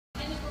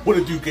What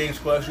it do, Game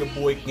Squad? It's your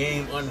boy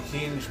Game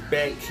Unhinged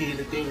back here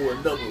today with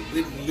another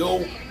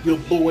video. Your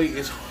boy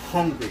is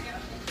hungry.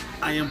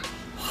 I am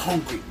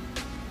hungry.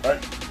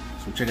 Alright,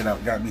 so check it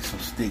out. Got me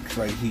some steaks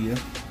right here.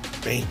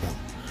 Bam.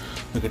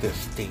 Look at that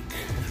steak.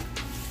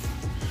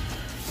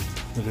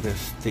 Look at that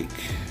steak.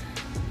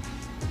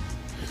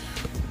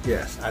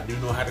 Yes, I do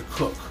know how to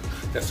cook.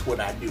 That's what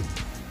I do.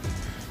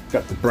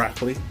 Got the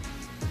broccoli.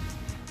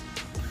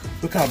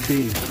 Look how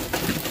big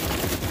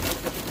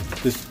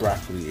this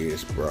broccoli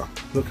is, bro.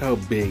 Look how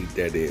big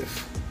that is.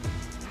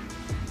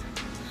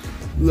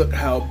 Look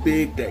how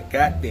big that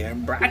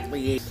goddamn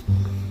broccoli is.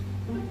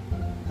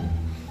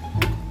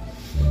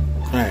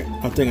 Alright,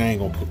 I think I ain't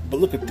gonna cook, but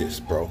look at this,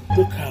 bro.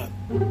 Look how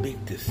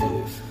big this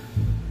is.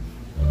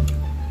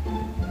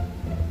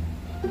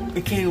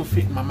 It can't even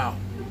fit in my mouth.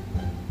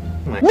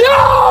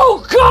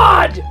 No,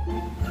 God!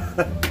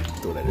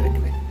 Throw that egg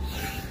in there.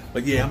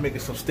 But yeah, I'm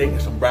making some steak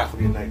and some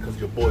broccoli tonight because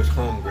your boy's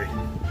hungry.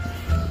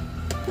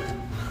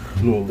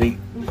 A little late,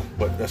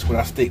 but that's what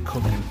I stay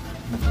cooking.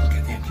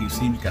 Goddamn, can you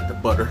see we got the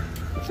butter?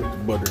 Put the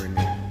butter in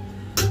there.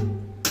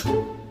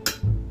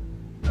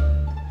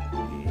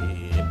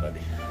 Yeah,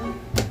 buddy.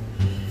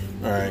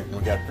 Alright, we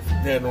got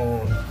that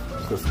on.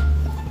 Because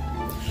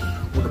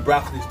when the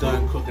broccoli's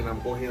done cooking, I'm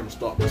going ahead and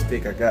start my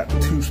steak. I got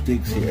two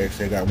steaks here,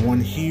 actually. I got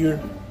one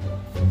here.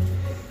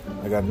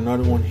 I got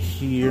another one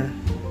here.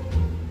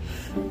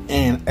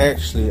 And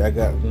actually, I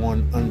got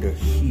one under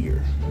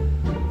here.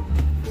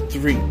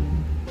 Three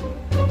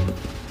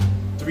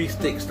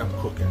steaks I'm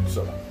cooking,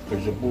 so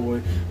because your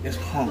boy is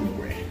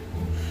hungry.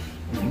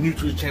 If you're new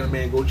to the channel,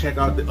 man, go check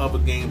out the other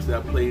games that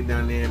I played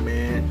down there,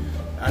 man.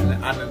 I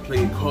done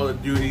played Call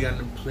of Duty, I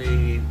done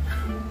played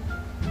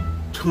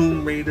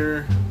Tomb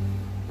Raider.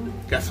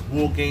 Got some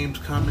more games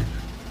coming.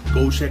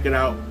 Go check it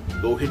out.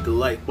 Go hit the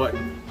like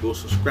button. Go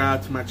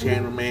subscribe to my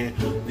channel, man.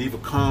 Leave a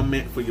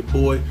comment for your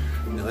boy.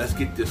 And let's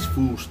get this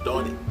food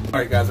started.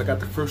 Alright guys, I got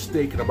the first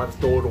steak and I'm about to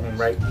throw it on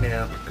right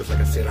now. Because like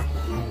I said, I'm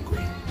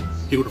hungry.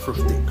 Here go the first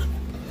steak.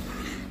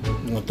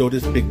 I'm gonna throw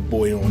this big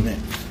boy on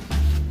next.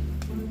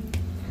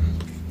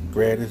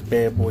 Grab this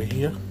bad boy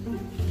here.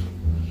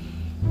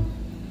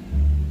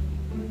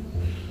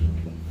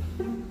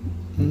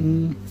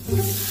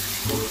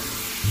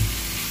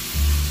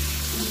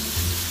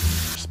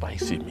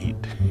 Spicy meat.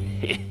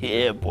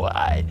 Yeah,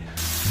 boy.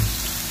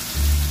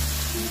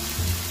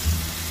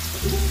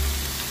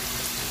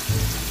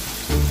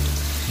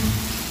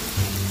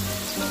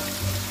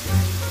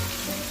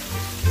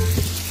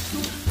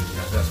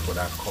 That's what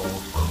I call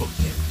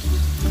cooking.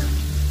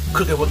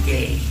 Cooking with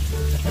game.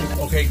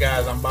 Okay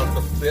guys, I'm about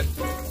to flip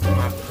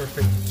my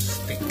perfect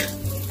steak.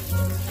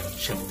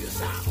 Check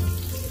this out.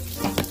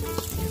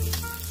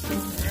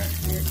 Alright,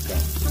 here it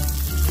goes.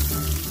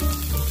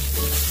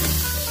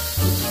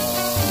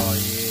 Oh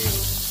yeah.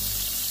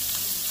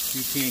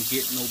 You can't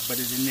get no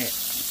better than that.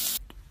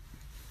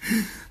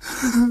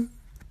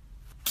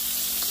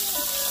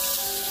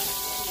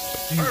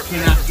 You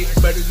cannot get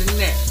better than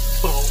that.